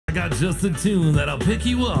I got just a tune that'll pick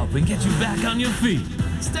you up and get you back on your feet.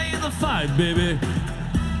 Stay in the fight, baby.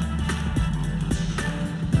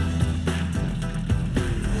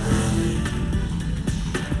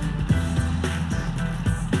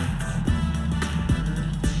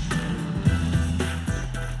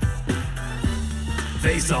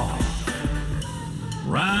 Face off.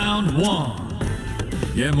 Round one.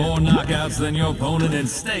 Get more knockouts than your opponent and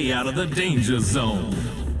stay out of the danger zone.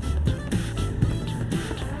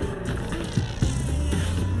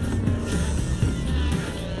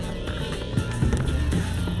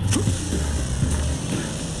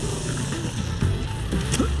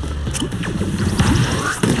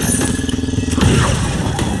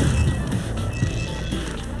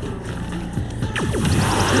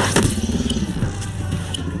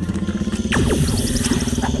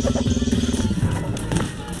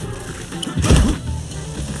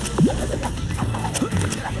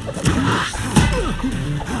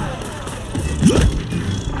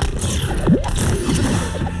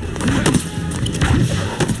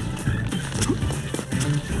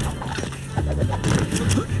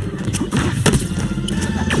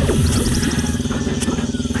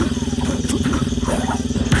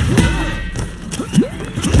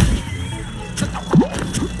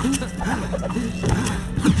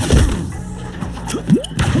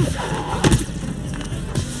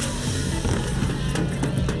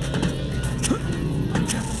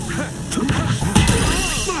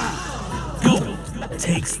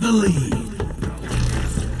 Takes the lead.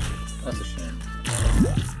 That's a shame.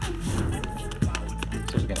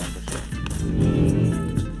 Just get ambush.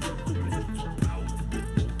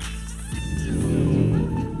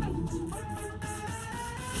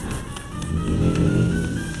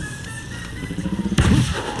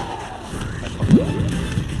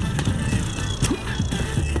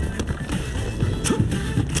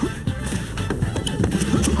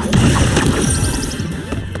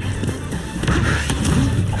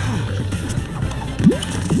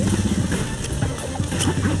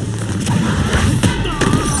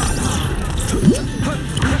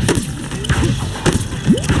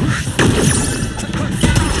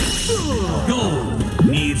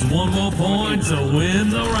 One more point to win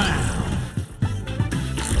the round.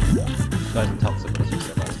 Guys in toxic as you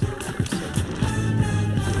said last time.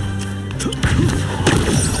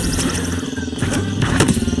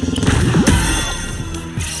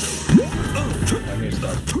 I need to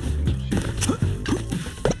start.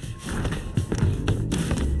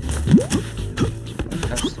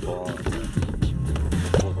 Catch the ball.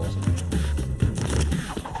 Pull balls in.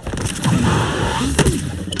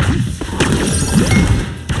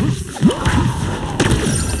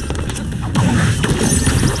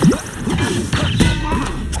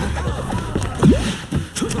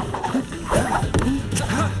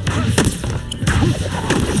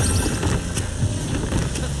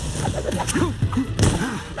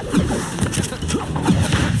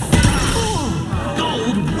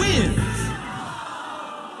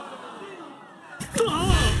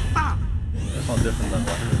 Different than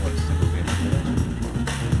what single game is.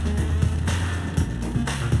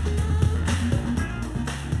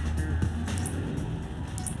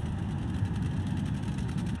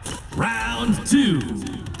 Round two.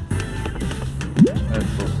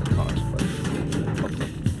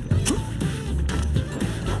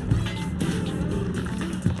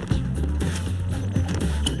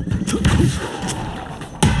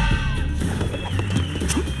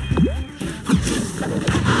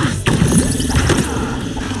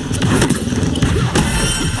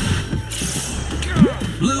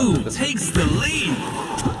 Blue takes the lead.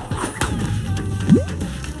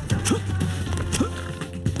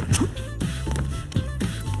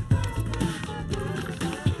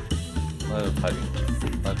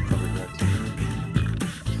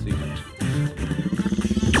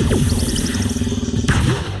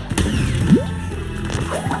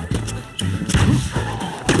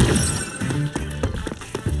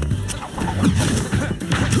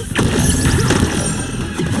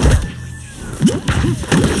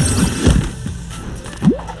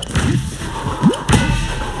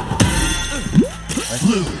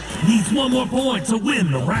 Blue needs one more point to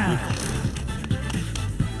win the round.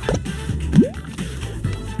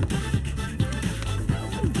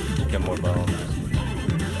 Get more bones.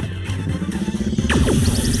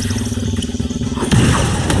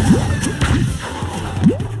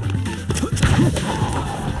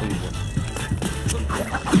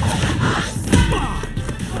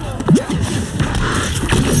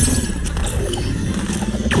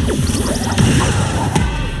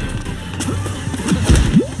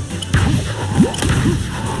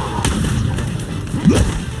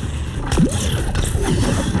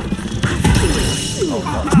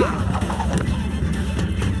 Oh, fuck.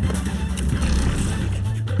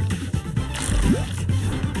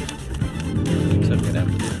 Said we'd have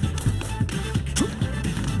to do it.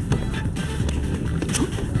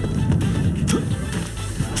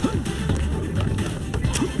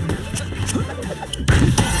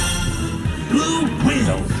 Blue wins.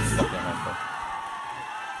 That was fucking awful.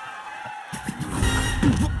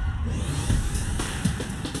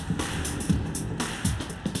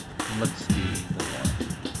 Let's do the one.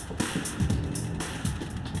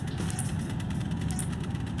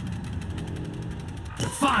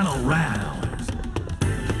 Final round.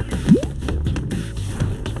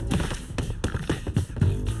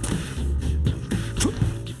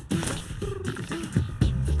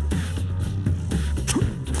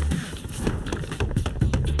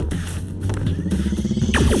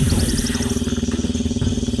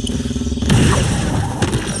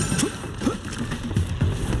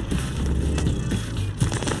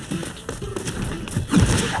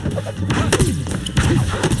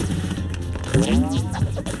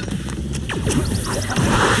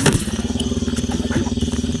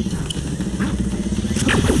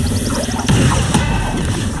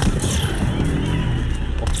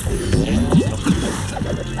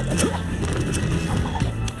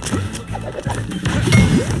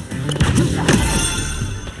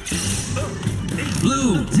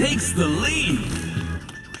 Blue takes the lead.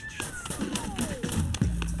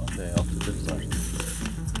 Okay, off to the good start.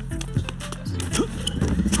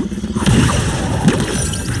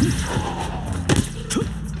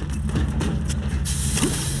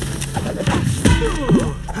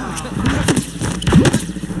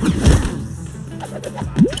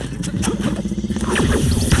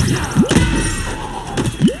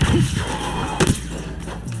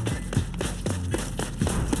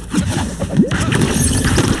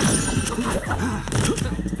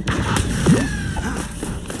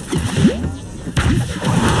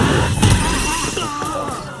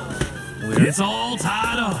 It's all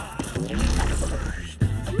tied up.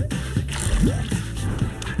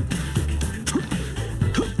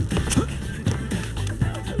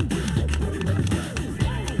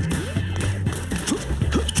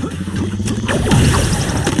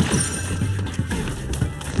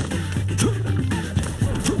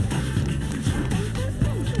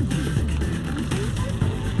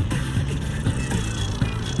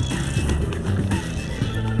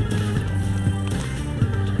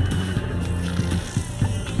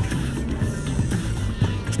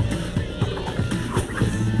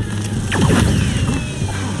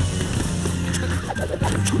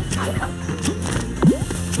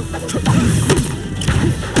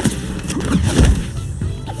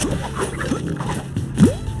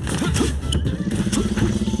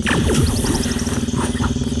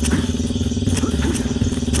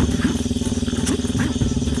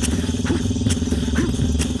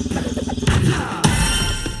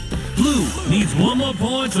 Blue needs one more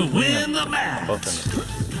point to win the match. Both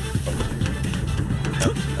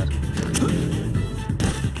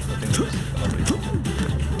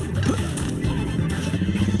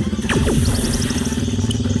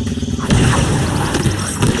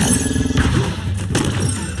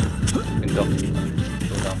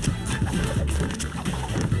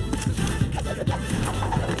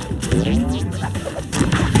in the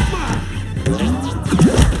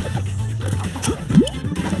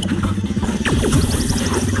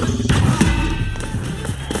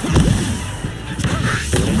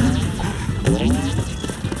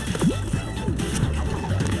Go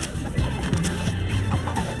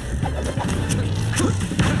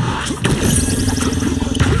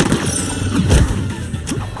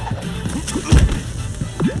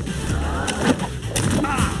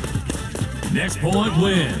Next point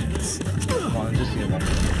wins. Come on, just see one.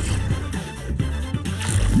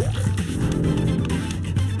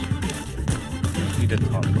 He did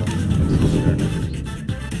talk about it. It's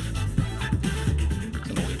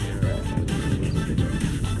an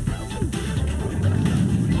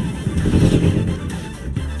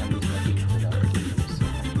old meter, right?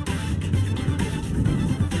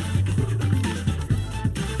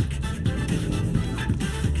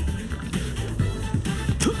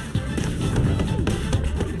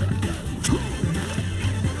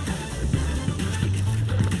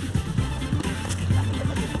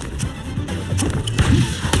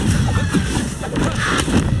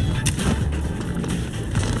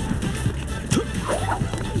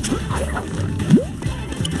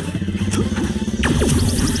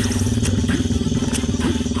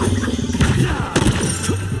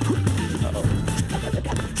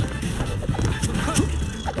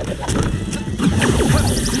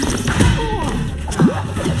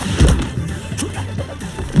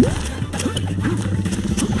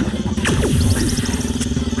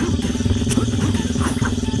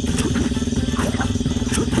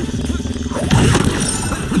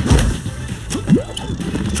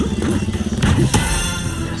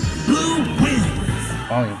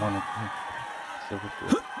 finally won it. Silver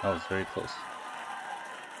 3. That was very close.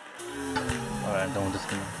 Alright, I'm done with this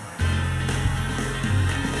game.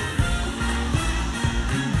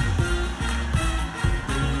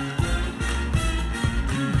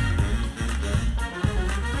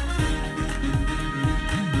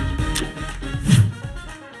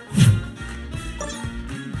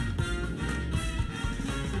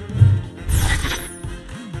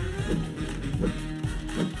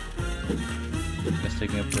 Just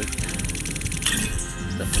taking a break.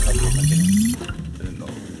 Definitely helped with my game. Didn't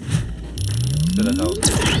know. Good as I was.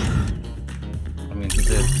 I mean, he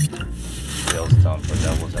did fails down, but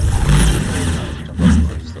that wasn't jump off the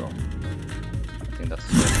cliff, so I think that's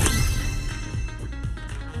it.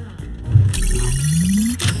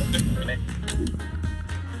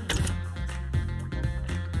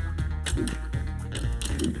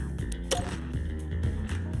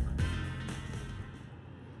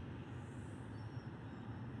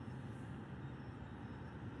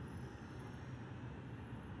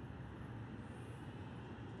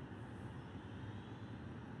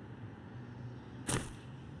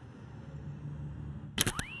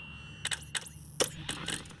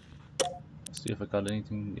 See if I got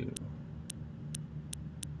anything new.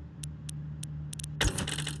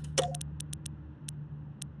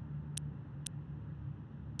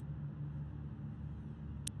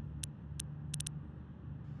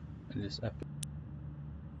 It is epic.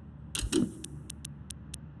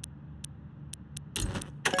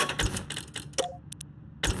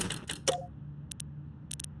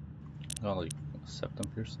 Got like septum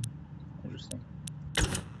piercing. Interesting.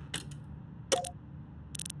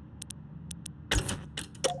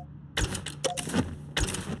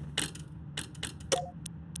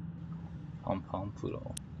 Pom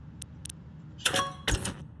Pluto. Sure.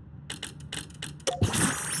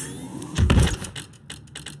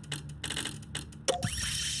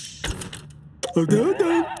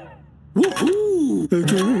 Okay. Woohoo!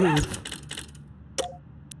 Okay.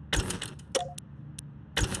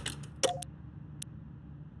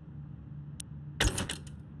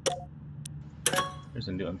 There's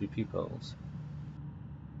a new MVP pose.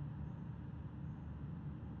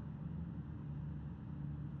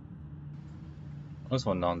 I just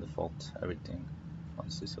want non-default everything,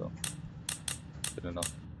 honestly, so good enough.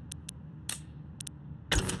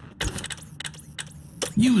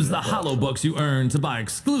 Use the hollow bucks you earn to buy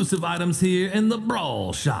exclusive items here in the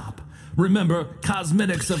Brawl Shop. Remember,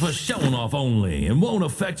 cosmetics are for showing off only and won't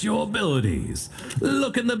affect your abilities.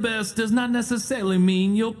 Looking the best does not necessarily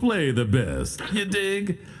mean you'll play the best. You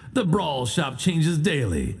dig? The Brawl Shop changes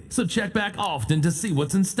daily, so check back often to see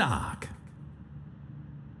what's in stock.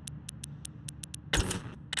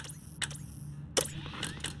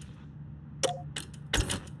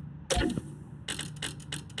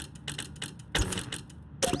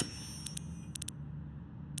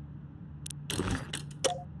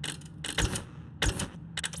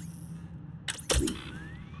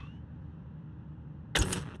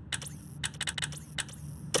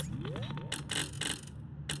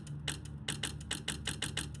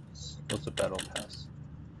 What's the battle pass?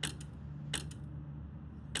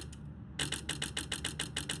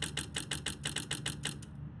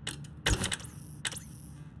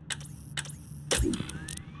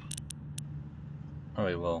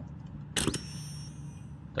 Alright, well,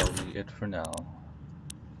 that will be it for now.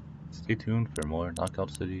 Stay tuned for more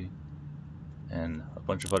Knockout City and a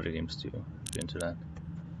bunch of other games too, if you're into that.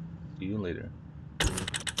 See you later.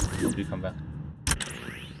 Hope you come back.